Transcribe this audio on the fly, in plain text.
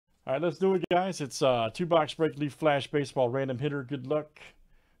All right, let's do it, guys. It's two-box break leaf flash baseball random hitter. Good luck.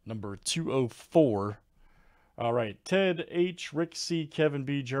 Number 204. All right, Ted H, Rick C, Kevin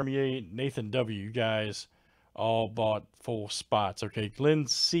B, Jeremy A, Nathan W. You guys all bought full spots. Okay, Glenn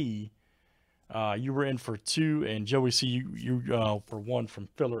C, you were in for 2, and Joey C, you for 1 from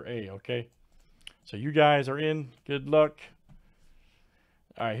filler A. Okay, so you guys are in. Good luck.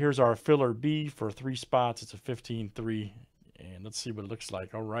 All right, here's our filler B for 3 spots. It's a 15-3. And let's see what it looks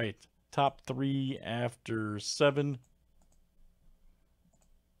like. All right. Top 3 after 7.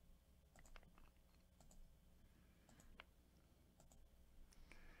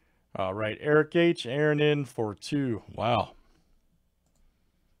 All right. Eric H. Aaron in for 2. Wow.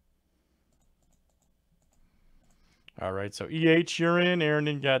 All right. So EH, you're in. Aaron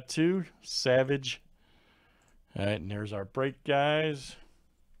in got 2. Savage. All right. And here's our break, guys.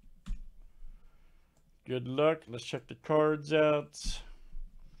 Good luck. Let's check the cards out.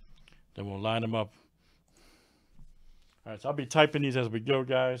 Then we'll line them up. All right, so I'll be typing these as we go,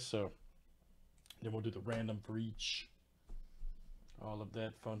 guys. So then we'll do the random for each. All of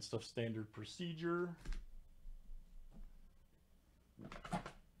that fun stuff, standard procedure.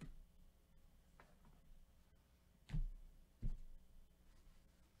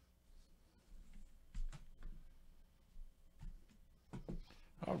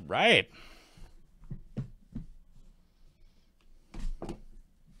 All right.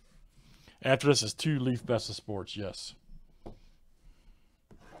 After this is 2 Leaf Best of Sports, yes.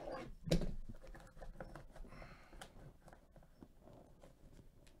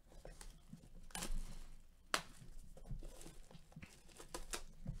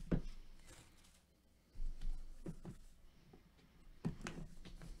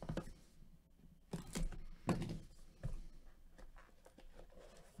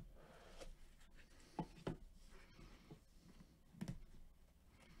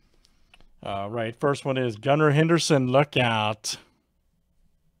 All right, first one is Gunnar Henderson. Look out.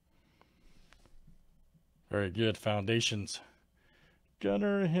 Very good. Foundations.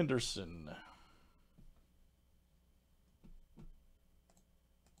 Gunnar Henderson.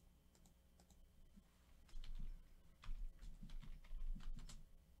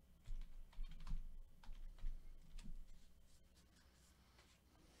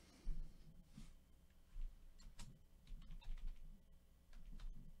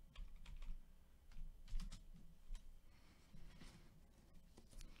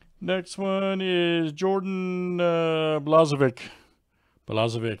 Next one is Jordan Blazovic.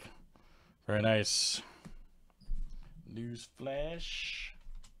 Very nice. News flash.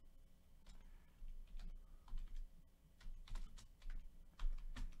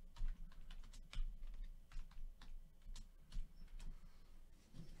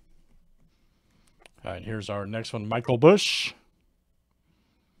 All right, here's our next one, Michael Bush.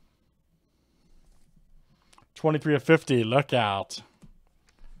 23 of 50. Look out.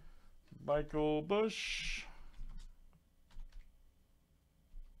 Michael Bush.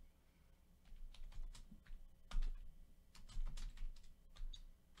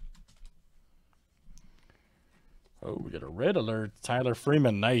 Oh, we got a red alert. Tyler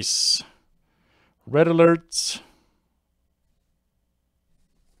Freeman. Nice. Red alerts.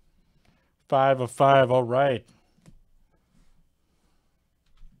 5 of 5. All right.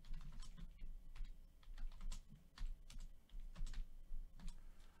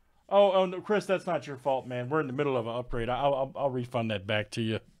 Oh no, Chris, that's not your fault, man. We're in the middle of an upgrade. I'll refund that back to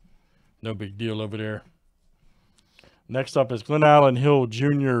you. No big deal over there. Next up is Glen Allen Hill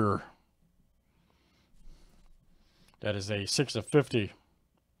Jr. That is a 6 of 50.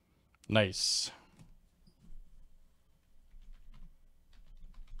 Nice.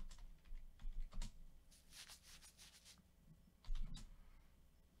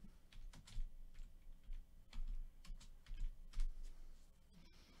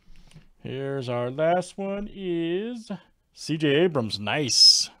 Here's our last one is C.J. Abrams.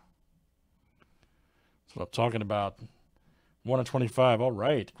 Nice. That's what I'm talking about. 1 of 25. All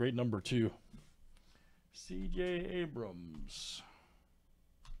right. Great number 2. C.J. Abrams.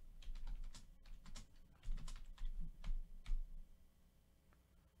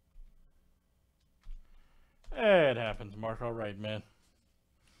 It happens, Mark. All right, man.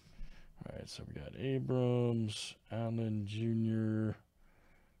 All right, so we got Abrams, Allen Jr.,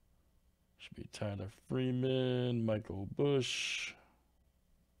 should be Tyler Freeman, Michael Bush,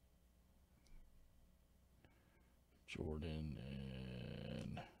 Jordan,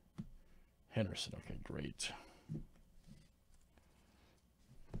 and Henderson. Okay, great.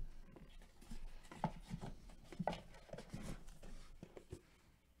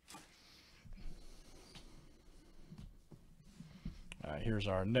 All right, here here's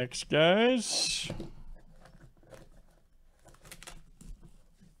our next guys.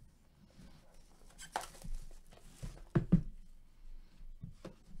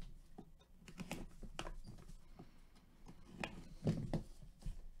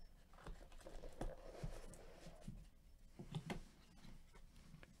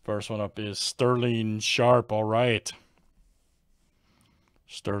 First one up is Sterling Sharp. All right.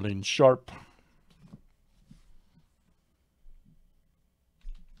 Sterling Sharp.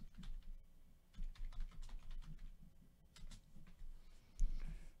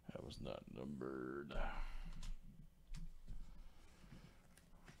 That was not numbered.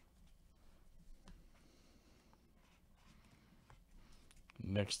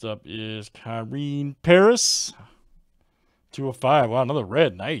 Next up is Kyrene Paris. 205. Wow, another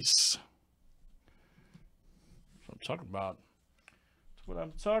red. Nice. That's what I'm talking about. That's what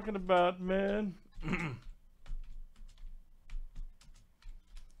I'm talking about, man.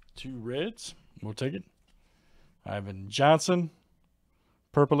 2 reds. We'll take it. Ivan Johnson.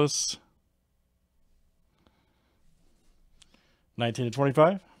 Purpleus.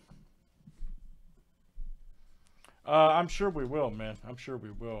 19/25. I'm sure we will, man. I'm sure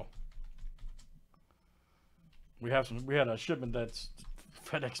we will. We had a shipment that's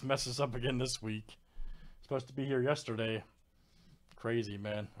FedEx messes up again this week. Supposed to be here yesterday. Crazy,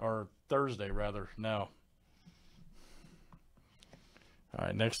 man. Or Thursday, rather. Now. All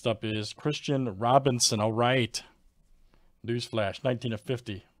right, next up is Christian Robinson. All right. Newsflash,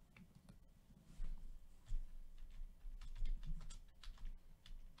 19/50.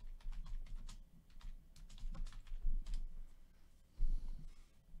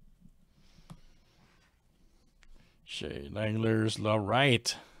 Shea Langlers, all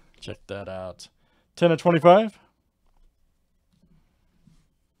right. Check that out. 10/25.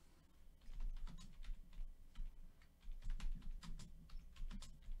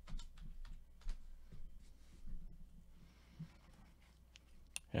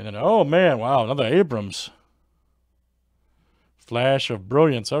 And then, oh man, wow, another Abrams. Flash of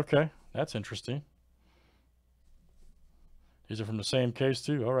Brilliance. Okay, that's interesting. These are from the same case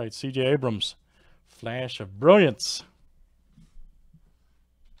too. All right, C.J. Abrams. Flash of Brilliance.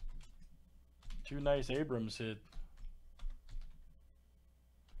 2 nice Abrams hit.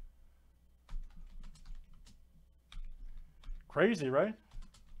 Crazy, right?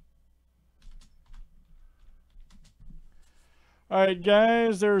 All right,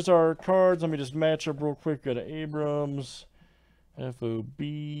 guys, there's our cards. Let me just match up real quick. Go to Abrams, FOB,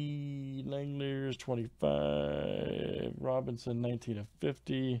 Langlers, 25, Robinson,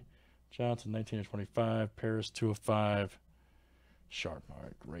 19/50, Johnson, 19/25, Paris, 2/5, Sharp. All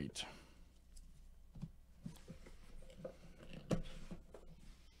right, great.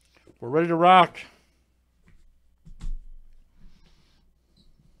 We're ready to rock.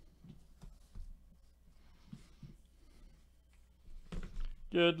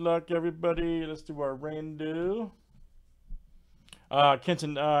 Good luck, everybody. Let's do our rando.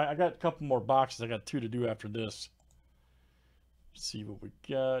 Kenton, I got a couple more boxes. I got 2 to do after this. Let's see what we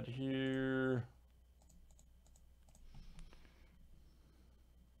got here.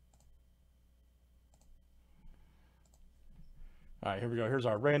 All right, here we go. Here's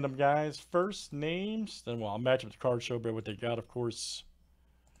our random guys. First names. Then I'll match up the card show, but what they got, of course.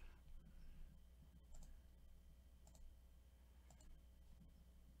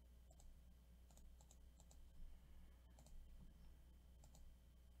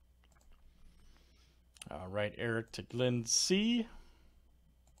 All right, Eric to Glenn C.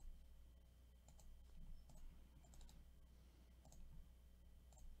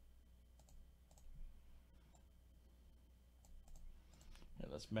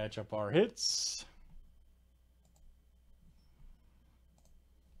 And let's match up our hits.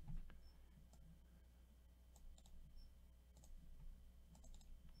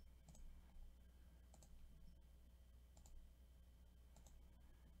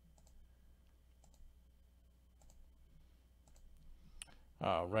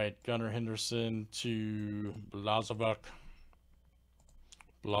 All right, Gunnar Henderson to Blazovac.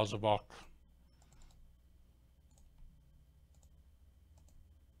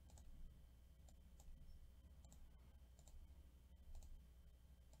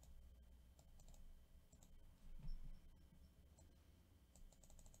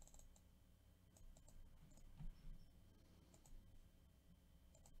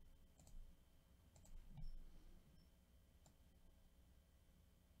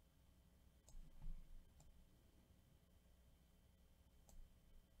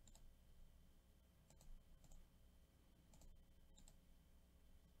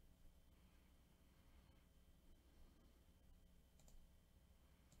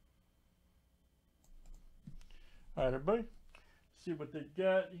 All right, everybody. See what they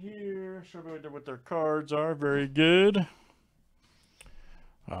got here. Show me what their cards are. Very good.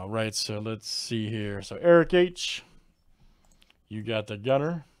 All right, so let's see here. So Eric H., you got the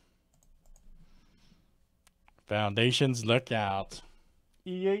Gunner. Foundations, look out.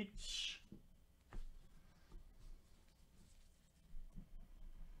 EH.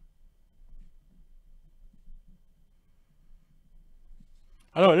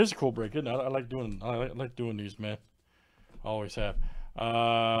 I know it is a cool break, isn't it? I like doing these, man. Always have.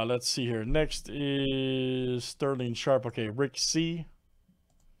 Let's see here. Next is Sterling Sharp. Okay, Rick C.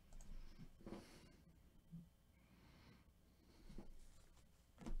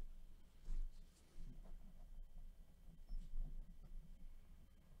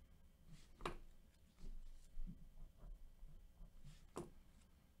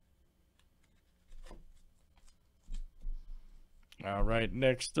 All right,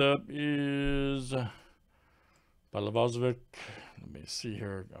 next up is Balavozovic. Let me see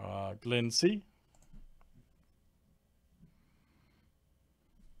here. Glenn C.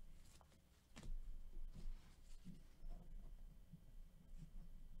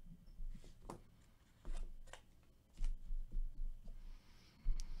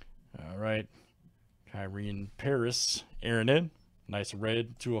 All right, Kyrene Paris. Aaron N. Nice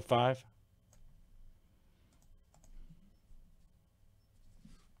red, 205.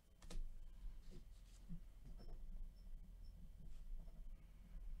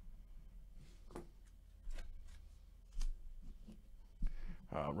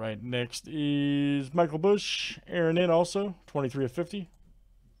 All right, next is Michael Bush, Aaron N. also, 23 of 50.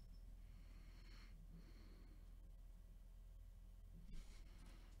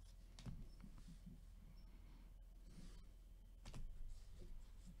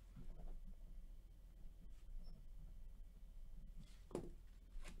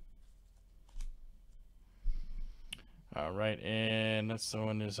 All right, and that's the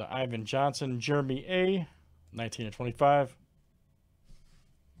one is Ivan Johnson, Jeremy A., 19 of 25.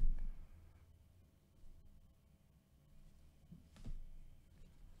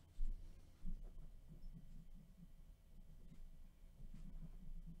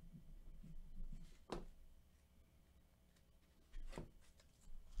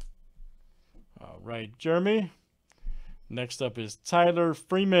 All right, Jeremy. Next up is Tyler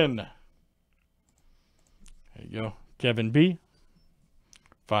Freeman. There you go. Kevin B.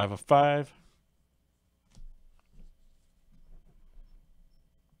 5 of 5.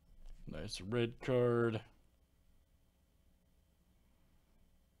 Nice red card.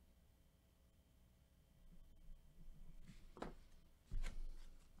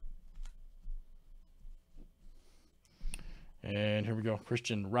 And here we go.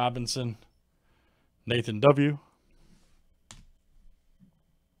 Christian Robinson. Nathan W.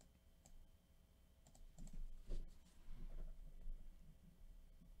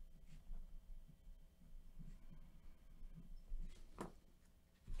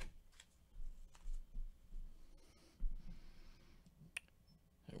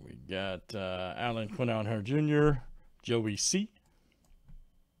 And we got Alan Quinonher Jr., Joey C.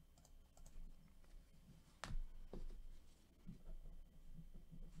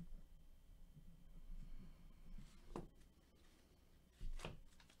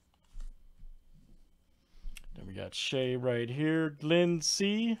 We got Shay right here. Glenn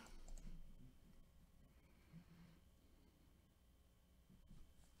C.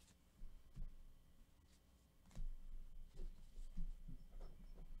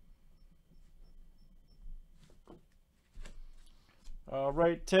 All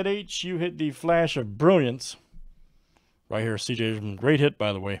right, Ted H., you hit the flash of brilliance. Right here, CJ. Great hit,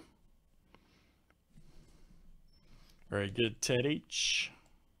 by the way. Very good, Ted H.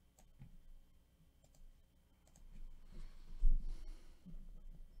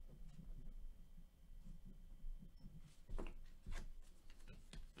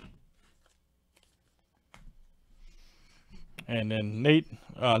 And then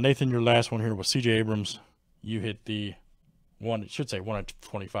Nathan, your last one here was CJ Abrams. You hit the one, it should say 1 of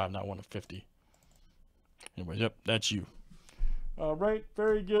 25, not 1 of 50. Anyways, yep, that's you. All right,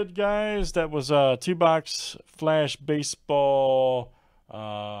 very good, guys. That was 2-box Flash Baseball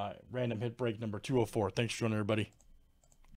random hit break number 204. Thanks for joining, everybody.